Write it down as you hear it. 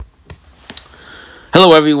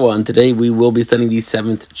Hello everyone, today we will be studying the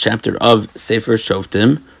 7th chapter of Sefer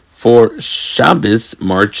Shoftim for Shabbos,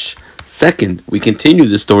 March 2nd. We continue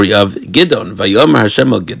the story of Gidon. Vayomer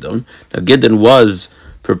Hashem al Gidon. Now Gidon was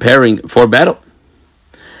preparing for battle.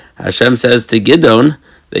 Hashem says to Gidon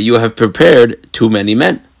that you have prepared too many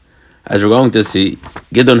men. As we're going to see,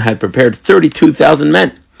 Gidon had prepared 32,000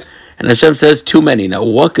 men. And Hashem says too many. Now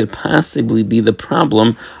what could possibly be the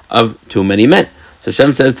problem of too many men? So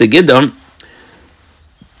Hashem says to Gidon,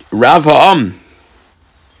 Rav Ha'am,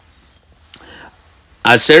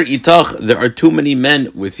 Asher Itach, there are too many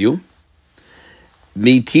men with you.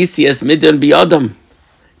 Mitisias Midyan Biyadam.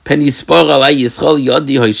 Penispor alai Yisrael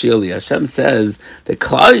Yadi Hoishili. Hashem says that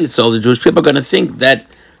Klal Yisrael, the Jewish people, are going to think that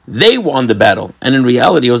they won the battle, and in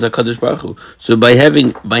reality, it was HaKadosh Baruch Hu. So by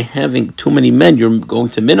having too many men, you're going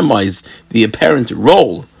to minimize the apparent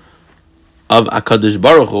role of HaKadosh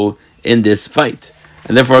Baruch Hu in this fight.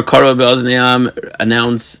 And therefore, Kara Be'aznayam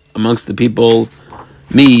announced amongst the people,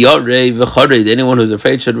 Mi Yorei V'Chared, anyone who's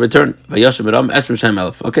afraid should return. Vayashem Ram Esmer Shem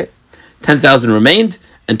Elef. Okay, 10,000 remained,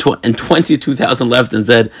 and 22,000 left, and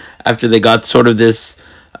said after they got sort of this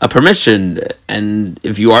permission, and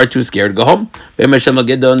if you are too scared, go home. That it's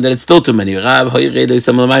still too many.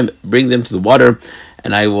 Bring them to the water,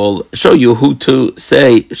 and I will show you who to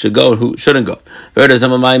say should go and who shouldn't go.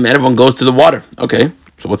 And everyone goes to the water. Okay.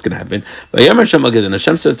 So what's going to happen?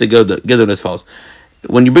 Hashem says to Gidon as follows.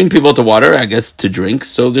 When you bring people to water, I guess to drink,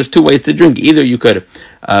 so there's two ways to drink. Either you could,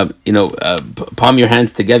 palm your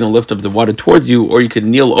hands together and lift up the water towards you, or you could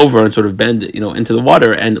kneel over and sort of bend, into the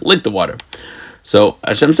water and lick the water. So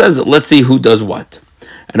Hashem says, let's see who does what.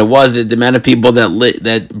 And it was the amount of people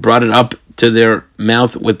that brought it up to their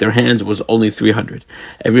mouth with their hands was only 300.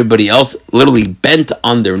 Everybody else literally bent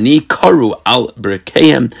on their knee, karu al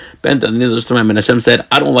berkehem, bent on the knees. And Hashem said,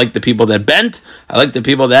 I don't like the people that bent, I like the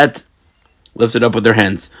people that lifted up with their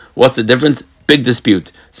hands. What's the difference? Big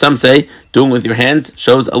dispute. Some say doing with your hands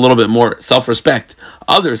shows a little bit more self-respect.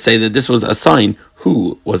 Others say that this was a sign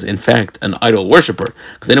who was in fact an idol worshiper,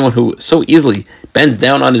 because anyone who so easily bends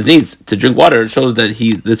down on his knees to drink water shows that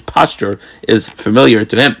this posture is familiar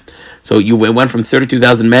to him. So you went from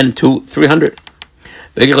 32,000 men to 300.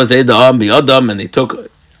 And they took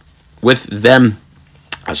with them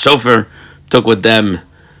a shofar, took with them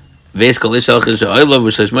and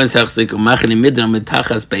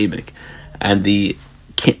the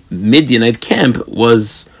Midianite camp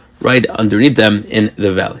was right underneath them in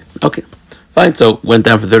the valley. Okay, fine. So went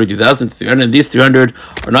down from 32,000 to 300. And these 300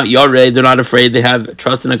 are not Yoreh, they're not afraid, they have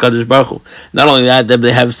trust in HaKadosh Baruch Hu. Not only that,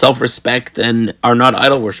 they have self-respect and are not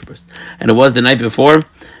idol worshippers. And it was the night before,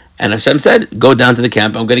 and Hashem said, go down to the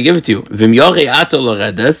camp, I'm going to give it to you. Vim Yoreh ato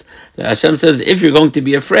loredes. Hashem says, if you're going to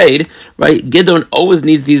be afraid, right, Gidon always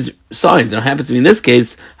needs these signs. And it happens to be in this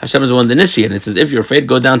case, Hashem is the one that initiated. It says, if you're afraid,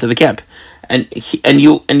 go down to the camp. And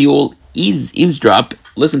you will eavesdrop,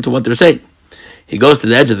 listen to what they're saying. He goes to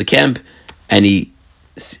the edge of the camp, and he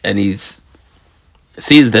sees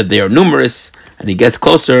that they are numerous, and he gets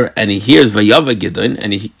closer, and he hears Vayava Gidon,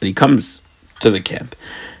 and he comes to the camp,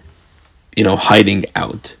 hiding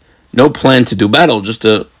out. No plan to do battle, just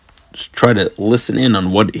to try to listen in on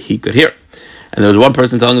what he could hear. And there was one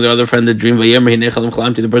person telling their other friend the dream, to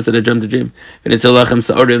the person that dreamt the dream.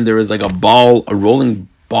 There was like a rolling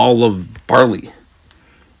ball of barley,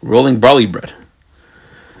 rolling barley bread,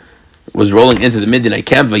 was rolling into the Midianite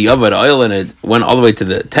camp, Vayavad oil, and it went all the way to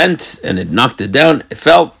the tent, and it knocked it down, it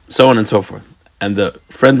fell, so on and so forth. And the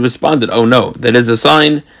friend responded, oh no, that is a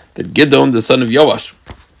sign that Gidon, the son of Yoash,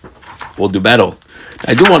 will do battle.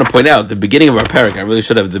 I do want to point out, the beginning of our parak, I really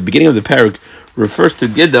should have, the beginning of the parak refers to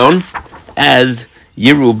Gidon as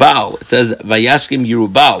Yerubal. It says, Vayashkim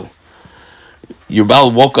Yerubal.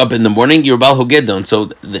 Yerubal woke up in the morning, Yerubal hu Gidon. So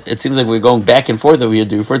it seems like we're going back and forth over here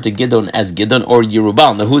to refer to Gidon as Gidon or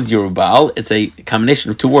Yerubal. Now who's Yerubal? It's a combination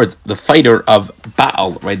of two words, the fighter of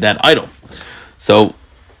Baal, right, that idol. So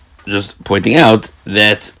just pointing out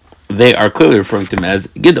that they are clearly referring to him as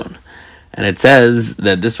Gidon. And it says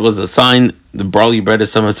that this was a sign, the barley bread is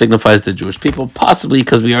somehow signifies the Jewish people, possibly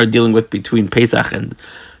because we are dealing with between Pesach and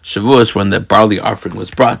Shavuos when the barley offering was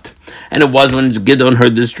brought. And it was when Gidon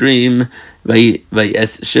heard this dream, he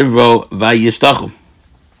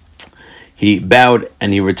bowed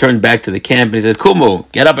and he returned back to the camp, and he said, Kumu,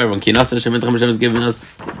 get up everyone, Hashem has given us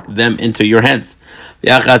them into your hands.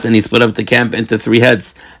 And he split up the camp into 3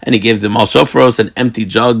 heads, and he gave them all shofros and empty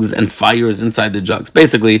jugs and fires inside the jugs.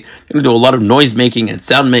 Basically, they're going to do a lot of noise making and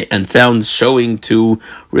sound showing to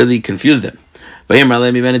really confuse them.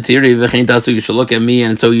 You shall look at me,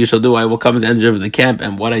 and so you shall do. I will come at the end of the camp,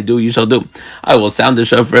 and what I do, you shall do. I will sound the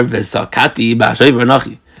shofar,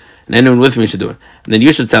 and anyone with me should do it. And then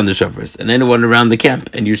you should sound the shofars, and anyone around the camp,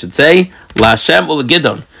 and you should say, La Hashem ul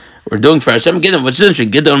Gidon. We're doing for Hashem Gidon, which is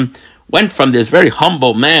interesting. Gidon went from this very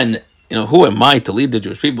humble man, who am I to lead the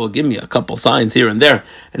Jewish people? Give me a couple signs here and there.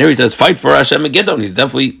 And here he says, fight for Hashem and Gidon. He's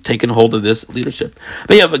definitely taken hold of this leadership.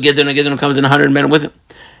 But Gidon comes in 100 men with him.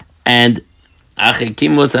 And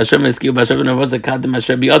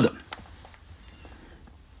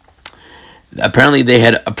apparently they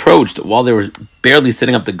had approached while they were barely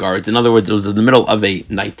setting up the guards. In other words, it was in the middle of a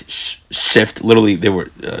night shift. Literally, they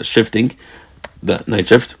were shifting the night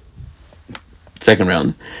shift. Second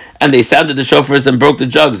round, and they sounded the shofars and broke the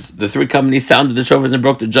jugs. The three companies sounded the shofars and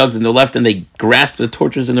broke the jugs in the left, and they grasped the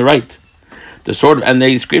torches in the right. The sword, and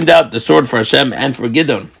they screamed out, the sword for Hashem and for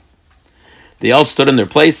Gidon. They all stood in their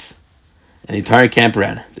place, and the entire camp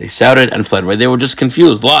ran. They shouted and fled. Right? They were just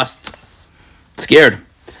confused, lost, scared.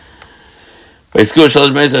 And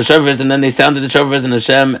then they sounded the shofars, and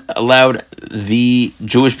Hashem allowed the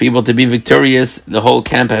Jewish people to be victorious. The whole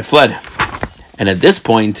camp had fled, and at this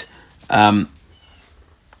point,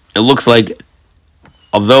 it looks like,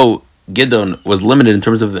 although Gidon was limited in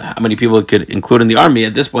terms of how many people he could include in the army,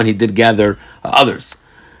 at this point he did gather others.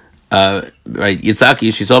 Right, Yitzhak,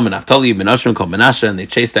 Yishizom, and Naphtali, Ben Ashram, called Menashe, and they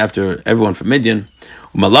chased after everyone from Midian.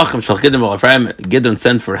 Gidon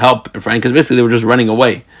sent for help, because basically they were just running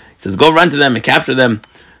away. He says, go run to them and capture them.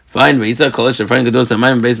 Fine, but Yitzhak, Kolish, Ephraim, Gedos, and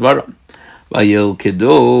Maim, Beis Bara. While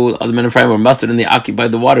Yilkidu, other men of Ephraim were mustered and they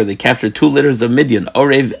occupied the water. They captured 2 litters of Midian,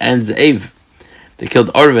 Orev and Ze'ev. They killed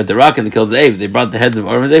Orev at the rock and they killed Ze'ev. They brought the heads of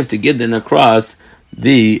Orev and Ze'ev to Gidon across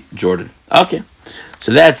the Jordan. Okay,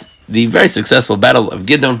 so that's the very successful battle of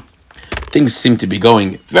Gidon. Things seem to be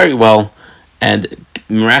going very well, and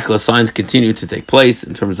miraculous signs continue to take place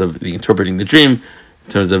in terms of the interpreting the dream,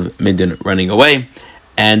 in terms of Midian running away.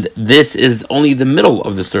 And this is only the middle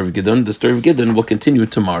of the story of Gidon. The story of Gidon will continue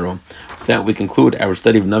tomorrow. With that, we conclude our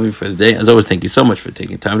study of Navi for the day. As always, thank you so much for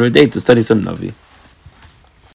taking time out of your day to study some Navi.